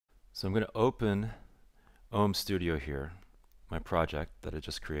So I'm going to open OhmStudio here, my project that I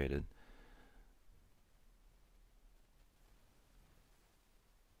just created.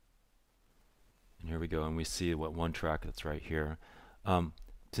 And here we go, and we see what one track that's right here. To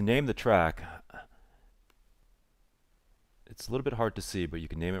name the track, it's a little bit hard to see, but you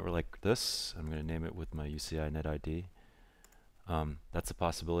can name it like this. I'm going to name it with my UCI net ID. That's a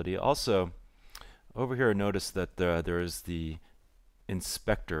possibility. Also, over here, notice that there is the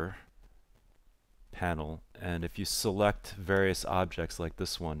inspector panel, and if you select various objects like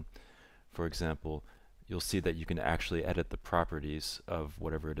this one, for example, you'll see that you can actually edit the properties of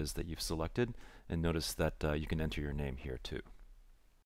whatever it is that you've selected, and notice that you can enter your name here too.